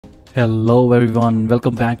Hello everyone,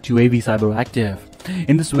 welcome back to AV Cyber Active.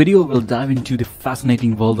 In this video, we'll dive into the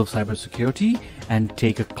fascinating world of cybersecurity and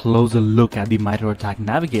take a closer look at the MITRE ATT&CK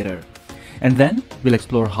Navigator. And then we'll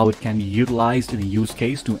explore how it can be utilized in a use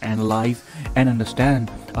case to analyze and understand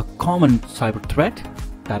a common cyber threat,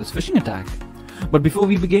 that is phishing attack. But before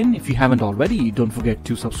we begin, if you haven't already, don't forget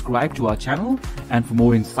to subscribe to our channel and for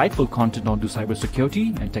more insightful content onto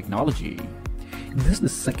cybersecurity and technology. This is the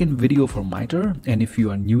second video for MITRE, and if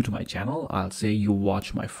you are new to my channel, I'll say you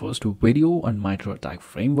watch my first video on MITRE Attack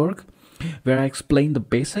Framework, where I explain the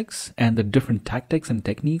basics and the different tactics and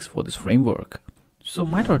techniques for this framework. So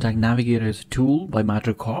MITRE Attack Navigator is a tool by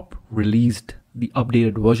MITRE Corp, released the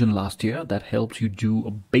updated version last year that helps you do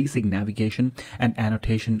a basic navigation and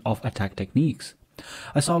annotation of attack techniques.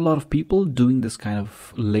 I saw a lot of people doing this kind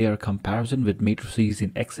of layer comparison with matrices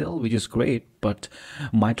in Excel, which is great, but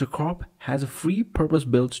MITRE Corp has a free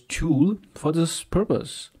purpose-built tool for this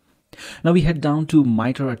purpose. Now we head down to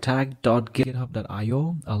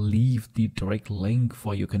mitreattack.github.io. I'll leave the direct link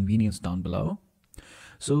for your convenience down below.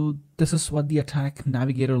 So this is what the Attack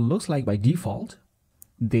Navigator looks like by default.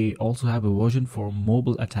 They also have a version for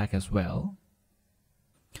mobile attack as well.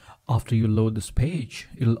 After you load this page,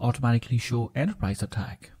 it'll automatically show Enterprise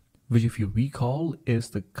Attack, which if you recall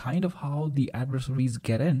is the kind of how the adversaries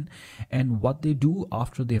get in and what they do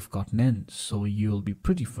after they've gotten in, so you'll be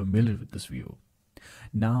pretty familiar with this view.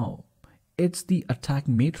 Now, it's the attack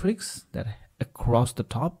matrix that across the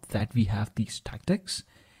top that we have these tactics.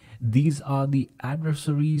 These are the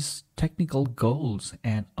adversaries' technical goals,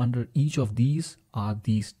 and under each of these are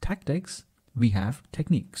these tactics, we have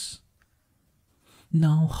techniques.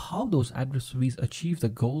 Now, how those adversaries achieve the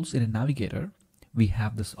goals in a navigator, we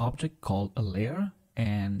have this object called a layer,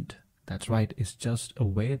 and that's right, it's just a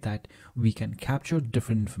way that we can capture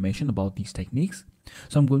different information about these techniques.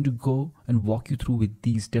 So I'm going to go and walk you through with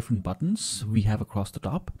these different buttons we have across the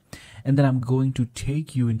top, and then I'm going to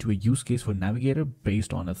take you into a use case for navigator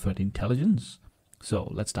based on a threat intelligence. So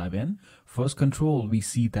let's dive in. First control we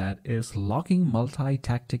see that is locking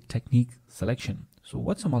multi-tactic technique selection. So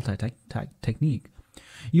what's a multi-tactic technique?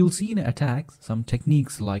 You'll see in attacks some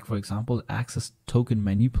techniques like, for example, access token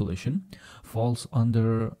manipulation falls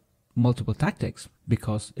under multiple tactics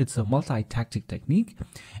because it's a multi-tactic technique,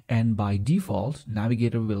 and by default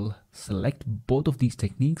Navigator will select both of these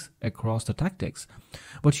techniques across the tactics.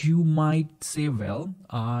 But you might say, well,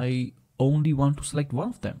 I only want to select one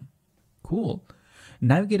of them. Cool.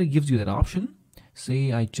 Navigator gives you that option.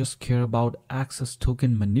 Say I just care about access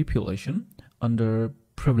token manipulation under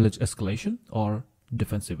privilege escalation or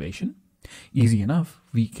defense evasion. Easy enough,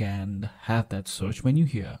 we can have that search menu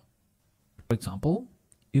here. For example,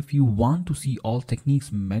 if you want to see all techniques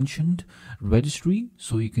mentioned registry,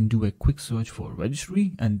 so you can do a quick search for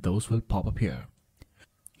registry and those will pop up here.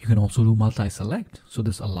 You can also do multi-select, so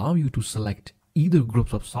this allows you to select either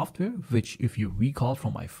groups of software, which if you recall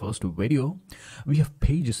from my first video, we have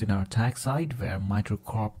pages in our attack site where MITRE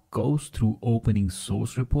Corp goes through opening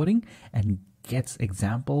source reporting and gets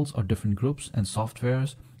examples of different groups and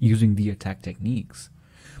softwares using the attack techniques.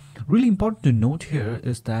 Really important to note here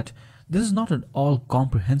is that this is not an all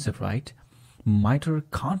comprehensive, right? MITRE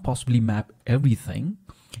can't possibly map everything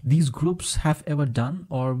these groups have ever done,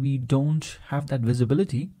 or we don't have that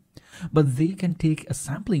visibility, but they can take a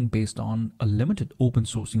sampling based on a limited open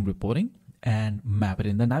sourcing reporting and map it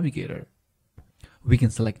in the navigator. We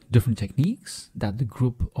can select different techniques that the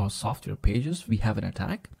group or software pages we have an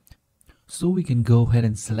attack. So we can go ahead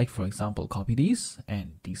and select, for example, copy these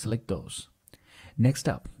and deselect those. Next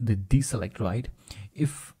up, the deselect, right?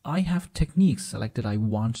 If I have techniques selected, I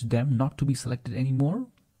want them not to be selected anymore.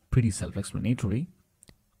 Pretty self-explanatory.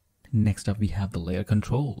 Next up, we have the layer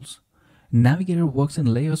controls. Navigator works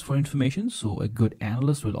in layers for information, so a good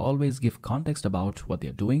analyst will always give context about what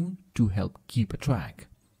they're doing to help keep a track.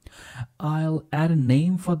 I'll add a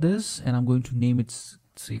name for this, and I'm going to name it,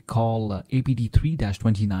 say, call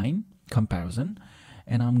APT3-29 comparison,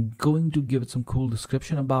 and I'm going to give it some cool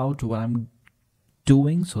description about what I'm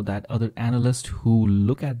doing so that other analysts who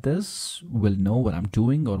look at this will know what I'm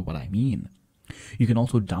doing or what I mean. You can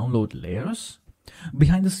also download layers.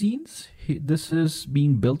 Behind the scenes, this is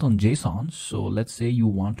being built on JSON, so let's say you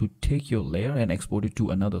want to take your layer and export it to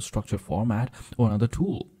another structured format or another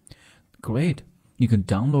tool. Great, you can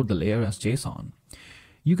download the layer as JSON.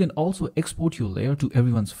 You can also export your layer to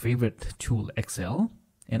everyone's favorite tool, Excel.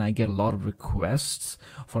 And I get a lot of requests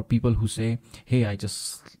for people who say, hey, I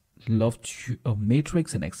just love a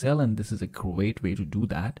matrix in Excel, and this is a great way to do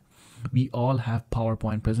that. We all have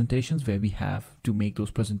PowerPoint presentations where we have to make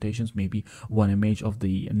those presentations maybe one image of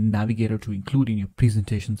the navigator to include in your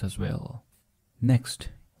presentations as well. Next,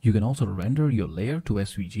 You can also render your layer to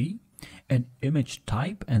SVG, an image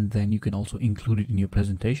type, and then you can also include it in your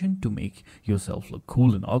presentation to make yourself look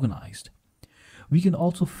cool and organized. We can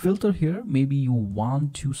also filter here. Maybe you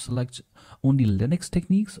want to select only Linux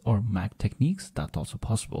techniques or Mac techniques. That's also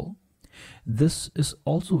possible. This is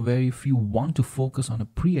also where if you want to focus on a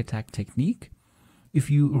pre-attack technique, if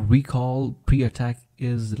you recall, pre-attack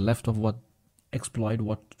is left of what exploit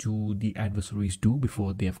what do the adversaries do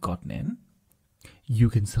before they have gotten in. You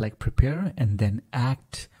can select prepare, and then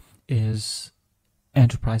act is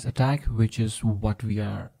enterprise attack, which is what we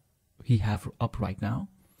have up right now.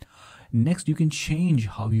 Next, you can change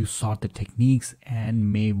how you sort the techniques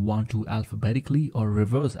and may want to alphabetically or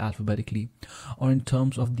reverse alphabetically, or in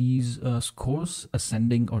terms of these scores,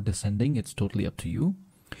 ascending or descending. It's totally up to you.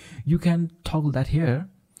 You can toggle that here.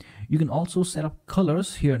 You can also set up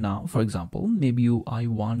colors here now. For example, maybe I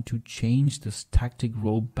want to change this tactic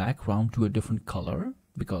row background to a different color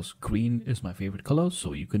because green is my favorite color,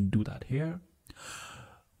 so you can do that here.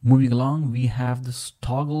 Moving along, we have this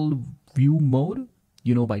toggle view mode.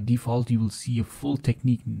 You know, by default, you will see a full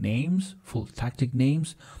technique names, full tactic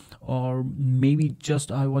names, or maybe I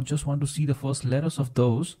just want to see the first letters of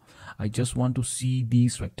those. I just want to see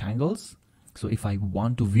these rectangles. So if I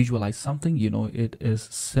want to visualize something, you know, it is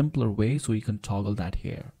simpler way, so you can toggle that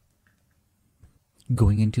here.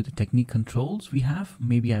 Going into the technique controls, we have,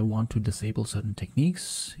 maybe I want to disable certain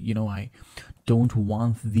techniques. You know, I don't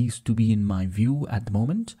want these to be in my view at the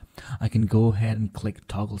moment. I can go ahead and click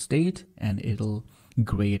toggle state and it'll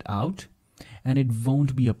gray it out and it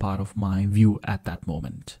won't be a part of my view at that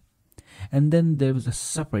moment. And then there is a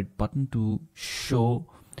separate button to show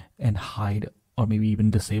and hide, or maybe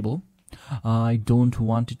even disable. I don't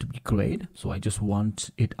want it to be grayed, so I just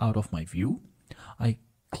want it out of my view. I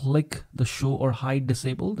click the show or hide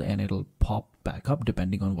disabled and it'll pop back up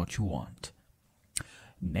depending on what you want.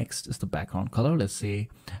 Next is the background color. Let's say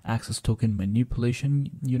access token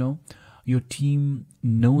manipulation. You know, your team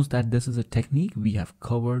knows that this is a technique we have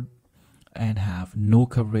covered and have no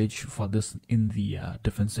coverage for this in the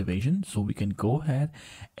defense evasion, so we can go ahead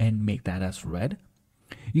and make that as red.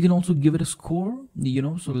 You can also give it a score, you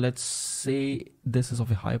know, so let's say this is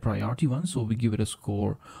of a high priority one, so we give it a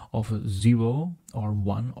score of 0 or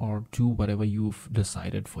 1 or 2, whatever you've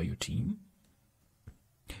decided for your team.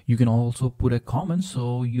 You can also put a comment,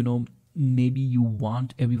 so you know, maybe you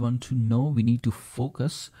want everyone to know we need to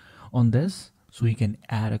focus on this, so you can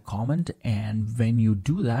add a comment, and when you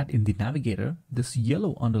do that in the navigator, this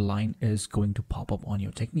yellow underline is going to pop up on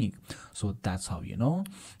your technique. So that's how you know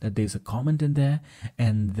that there's a comment in there,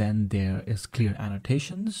 and then there is clear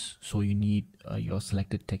annotations. So you need your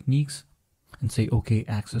selected techniques and say, okay,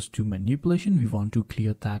 access to manipulation, we want to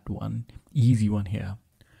clear that one, easy one here.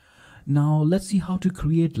 Now let's see how to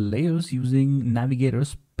create layers using Navigator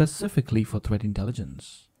specifically for threat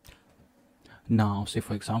intelligence. Now, say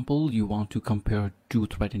for example, you want to compare two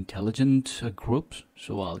threat intelligence groups.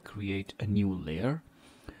 So I'll create a new layer.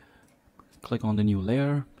 Click on the new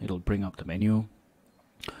layer. It'll bring up the menu.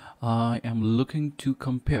 I am looking to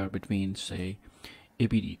compare between, say,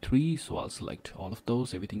 APT3. So I'll select all of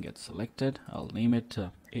those. Everything gets selected. I'll name it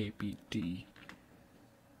APT.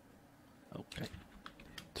 Okay.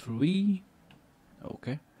 3.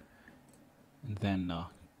 Okay. And then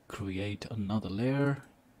create another layer.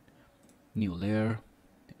 New layer,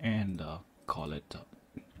 and call it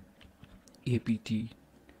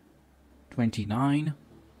APT29.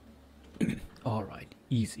 All right,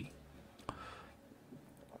 easy.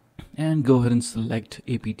 And go ahead and select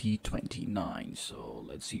APT29. So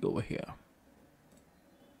let's see over here.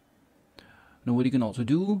 Now what you can also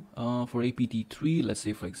do for APT3, let's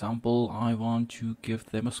say for example, I want to give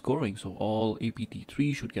them a scoring. So all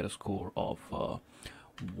APT3 should get a score of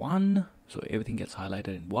 1. So everything gets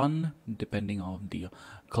highlighted in 1 depending on the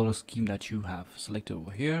color scheme that you have selected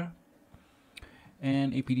over here.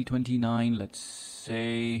 And APT29, let's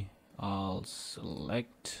say I'll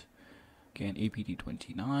select again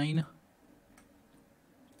APT29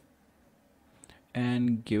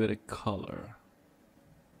 and give it a color.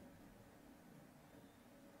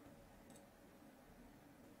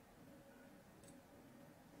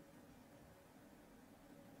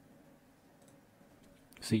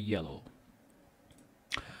 Say yellow.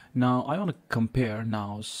 Now I want to compare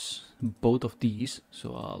now both of these,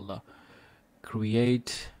 so I'll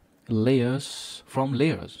create layers from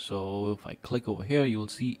layers. So if I click over here, you'll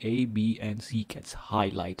see A, B, and C gets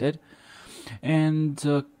highlighted,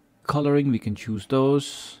 and coloring, we can choose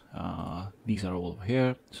those. These are all over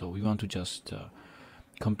here, so we want to just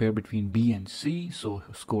compare between B and C. So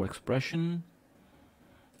score expression,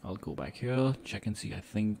 I'll go back here, check and see. I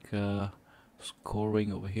think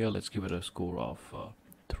scoring over here. Let's give it a score of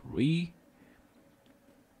 3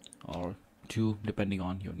 or 2 depending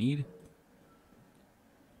on your need.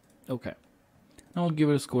 Okay, now I'll give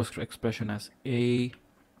it a score expression as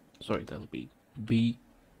that'll be B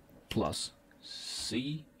plus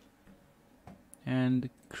C, and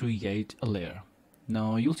create a layer.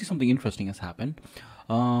 Now you'll see something interesting has happened.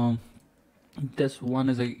 This one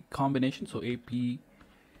is a combination, so APT3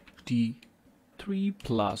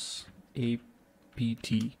 plus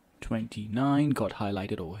APT29 got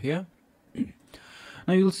highlighted over here.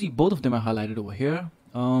 Now you'll see both of them are highlighted over here.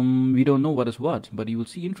 We don't know what is what, but you will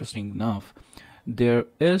see, interesting enough, there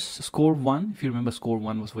is score 1. If you remember, score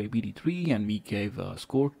 1 was for APT3 and we gave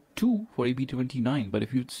score 2 for APT29, but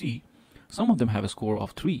if you'd see, some of them have a score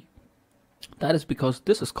of 3. That is because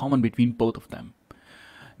this is common between both of them.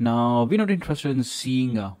 Now we're not interested in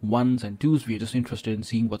seeing 1s and 2s, we're just interested in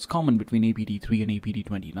seeing what's common between APT3 and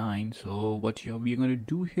APT29. So what we're going to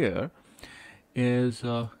do here is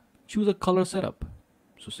choose a color setup.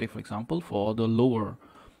 So say for example, for the lower,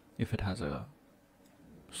 if it has a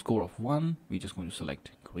score of 1, we're just going to select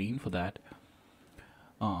green for that,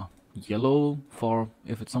 yellow for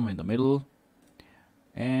if it's somewhere in the middle,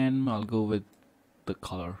 and I'll go with the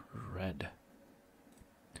color red.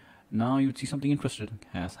 Now you'd see something interesting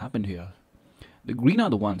has happened here. The green are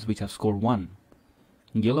the ones which have score 1,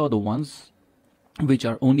 yellow are the ones which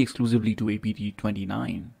are only exclusively to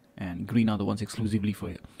APT29, and green are the ones exclusively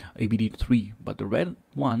for APT3, but the red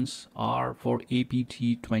ones are for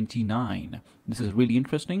APT29. This is really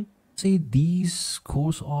interesting. Say these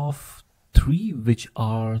scores of 3, which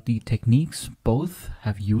are the techniques both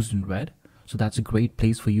have used in red. So that's a great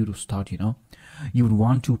place for you to start, you know. You would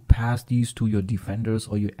want to pass these to your defenders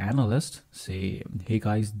or your analysts. Say, hey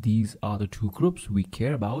guys, these are the 2 groups we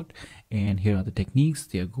care about, and here are the techniques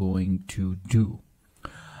they're going to do.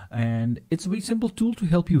 And it's a very simple tool to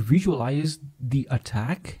help you visualize the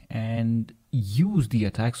attack and use the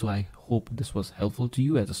attack. So I hope this was helpful to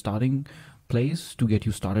you as a starting place to get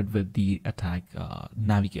you started with the attack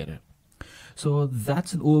navigator. So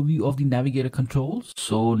that's an overview of the navigator controls.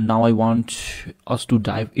 So now I want us to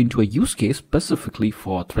dive into a use case specifically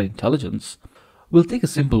for threat intelligence. We'll take a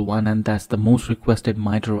simple one, and that's the most requested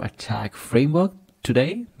MITRE attack framework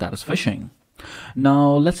today, that is phishing.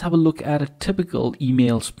 Now let's have a look at a typical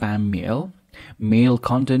email spam mail. Mail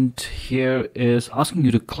content here is asking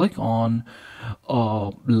you to click on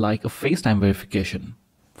like a FaceTime verification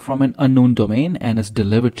from an unknown domain, and is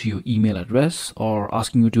delivered to your email address, or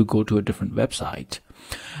asking you to go to a different website.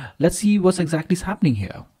 Let's see what's exactly happening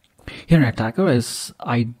here. Here an attacker has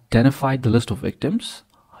identified the list of victims.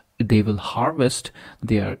 They will harvest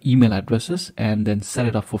their email addresses and then set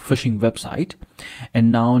it up for phishing website,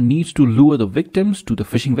 and now needs to lure the victims to the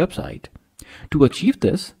phishing website. To achieve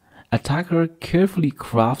this, attacker carefully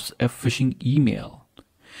crafts a phishing email.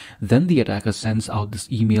 Then the attacker sends out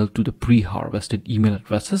this email to the pre-harvested email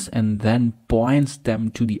addresses and then points them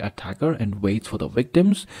to the attacker and waits for the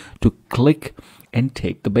victims to click and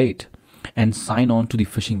take the bait and sign on to the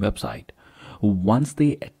phishing website. Once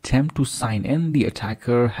they attempt to sign in, the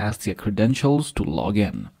attacker has their credentials to log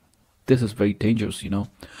in. This is very dangerous, you know.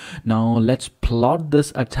 Now let's plot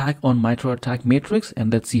this attack on MITRE ATT&CK Matrix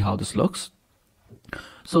and let's see how this looks.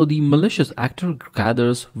 So the malicious actor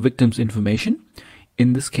gathers victims' information,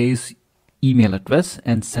 in this case email address,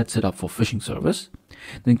 and sets it up for phishing service,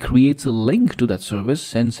 then creates a link to that service,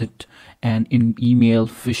 sends it an email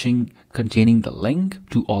phishing containing the link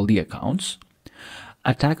to all the accounts.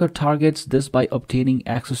 Attacker targets this by obtaining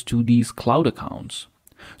access to these cloud accounts.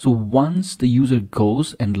 So once the user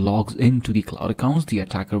goes and logs into the cloud accounts, the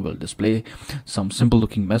attacker will display some simple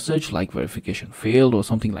looking message like verification failed or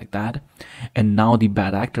something like that, and now the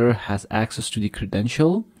bad actor has access to the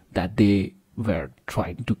credential that they were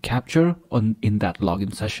trying to capture in that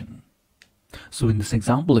login session. So in this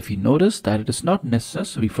example, if you notice that it is not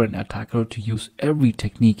necessary for an attacker to use every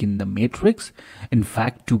technique in the matrix. In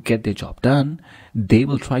fact, to get their job done, they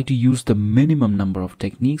will try to use the minimum number of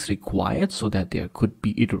techniques required so that there could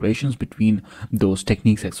be iterations between those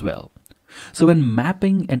techniques as well. So when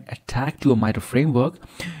mapping an attack to a MITRE framework,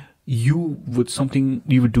 you would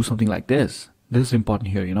do something like this. This is important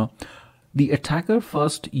here, you know. The attacker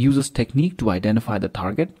first uses technique to identify the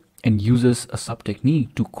target and uses a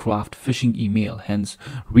sub-technique to craft phishing email, hence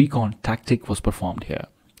recon tactic was performed here.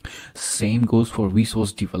 Same goes for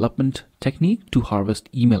resource development technique to harvest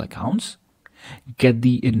email accounts, get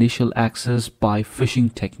the initial access by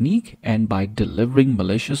phishing technique, and by delivering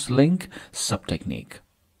malicious link sub-technique.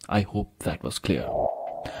 I hope that was clear.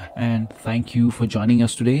 And thank you for joining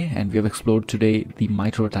us today. And we have explored today the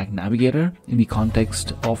MITRE Attack Navigator in the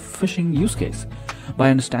context of phishing use case. By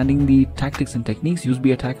understanding the tactics and techniques used by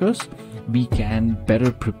attackers, we can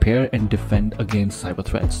better prepare and defend against cyber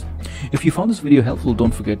threats. If you found this video helpful,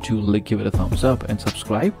 don't forget to give it a thumbs up and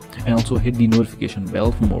subscribe, and also hit the notification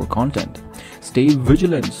bell for more content. Stay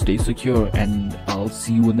vigilant, stay secure, and I'll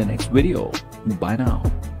see you in the next video. Bye now.